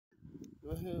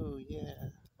Woohoo, yeah.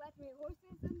 Slap my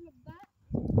horses in the butt.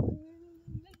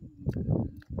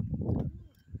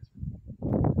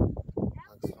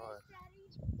 That's fun. Daddy,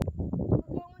 we're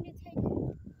going to take.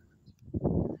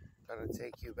 Gonna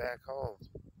take you back home.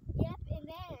 Yep, and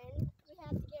then we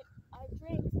have to get our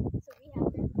drinks, so we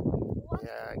have to walk.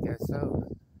 Yeah, I guess so.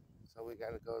 So we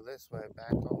gotta go this way,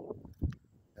 back home.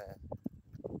 Then.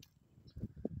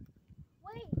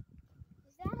 Wait,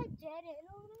 is that a dead end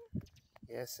over there?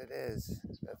 Yes, it is.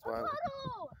 That's A why.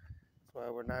 puddle! That's why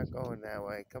we're not going that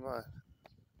way. Come on.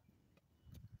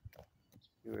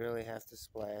 You really have to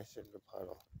splash in the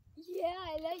puddle. Yeah,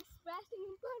 I like splashing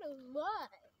in puddles. Why?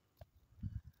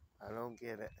 I don't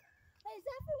get it. Hey, is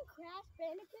that from Crash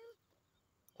Bandicoot?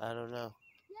 I don't know.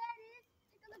 Yeah, it is.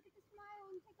 Take a look at the smile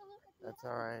and take a look at the That's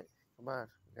all right. Come on.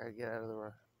 We gotta get out of the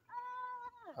road.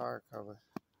 Car coming.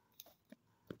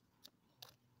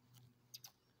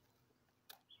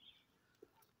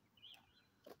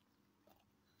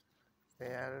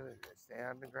 Stay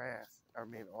on the grass. I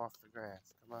mean, off the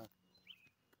grass. Come on.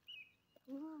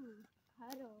 Ooh,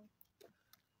 puddle.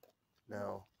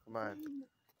 No, come on.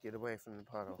 Get away from the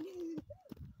puddle.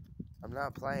 I'm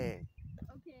not playing.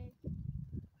 Okay.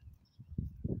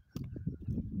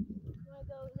 Wanna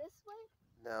go this way?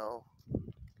 No.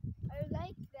 I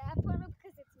like that puddle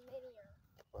because it's minier.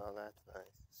 Well, that's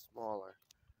nice. Smaller.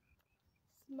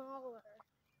 Smaller.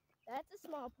 That's a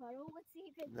small puddle. Let's see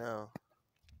if it's... No.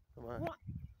 Come on. What?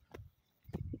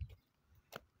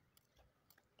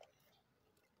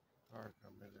 Car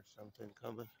coming or something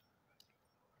coming.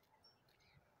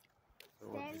 So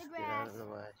Stay we'll in the just get out of grass. the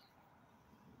way.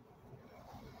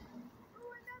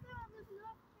 Oh, another one was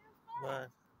not too Come far. on.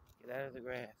 Get out of the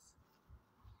grass.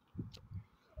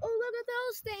 Oh, look at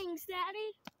those things, Daddy.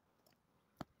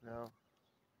 No.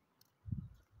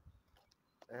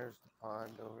 There's the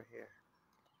pond over here.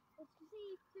 Let's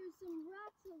see if there's some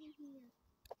rocks over here.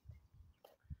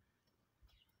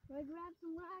 Can I grab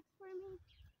some rocks for me?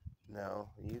 No,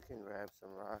 you can grab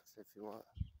some rocks if you want.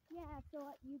 Yeah, so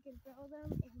you can throw them.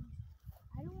 And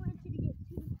I don't want you to get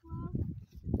too close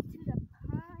to the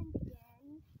pond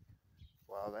again.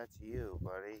 Well, that's you,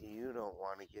 buddy. You don't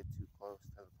want to get too close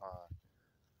to the pond.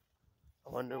 I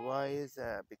wonder why is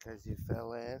that? Because you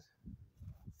fell in?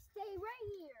 Stay right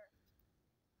here.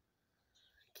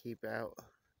 Keep out.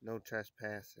 No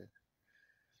trespassing.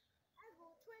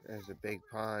 There's a big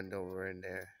pond over in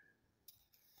there.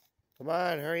 Come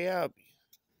on, hurry up.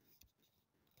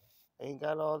 Ain't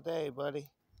got all day, buddy.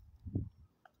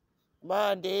 Come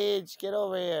on, Deej, get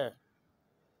over here.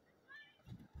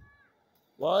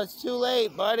 Well, it's too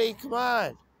late, buddy. Come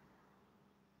on.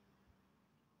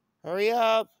 Hurry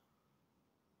up.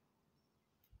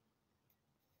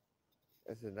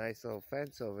 There's a nice little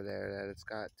fence over there that it's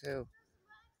got, too.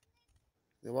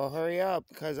 Well, hurry up,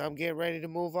 because I'm getting ready to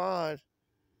move on.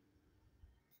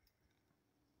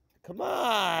 Come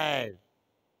on.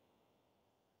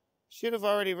 Should have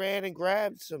already ran and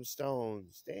grabbed some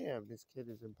stones. Damn, this kid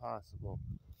is impossible.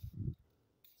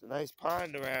 It's a nice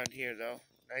pond around here, though.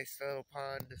 Nice little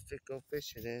pond to go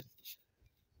fishing in.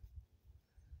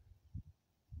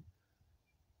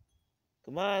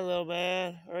 Come on, little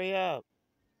man. Hurry up.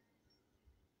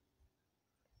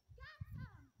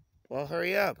 Well,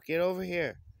 hurry up. Get over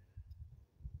here.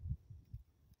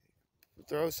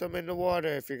 Throw some in the water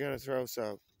if you're going to throw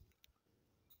some.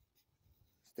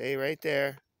 Stay right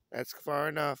there. That's far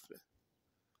enough.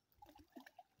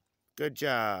 Good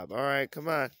job. All right, come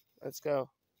on. Let's go.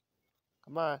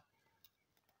 Come on.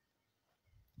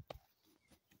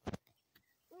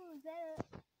 Ooh, is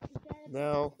that a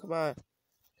No, come on.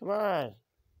 Come on.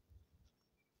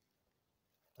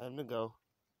 Time to go.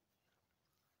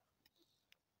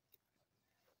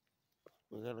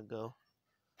 We're going to go.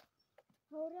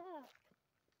 Hold up.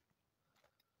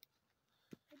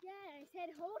 Dad, I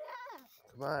said hold up.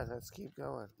 Come on, let's keep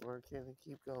going. We're going to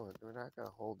keep going. We're not going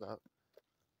to hold up.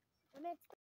 I meant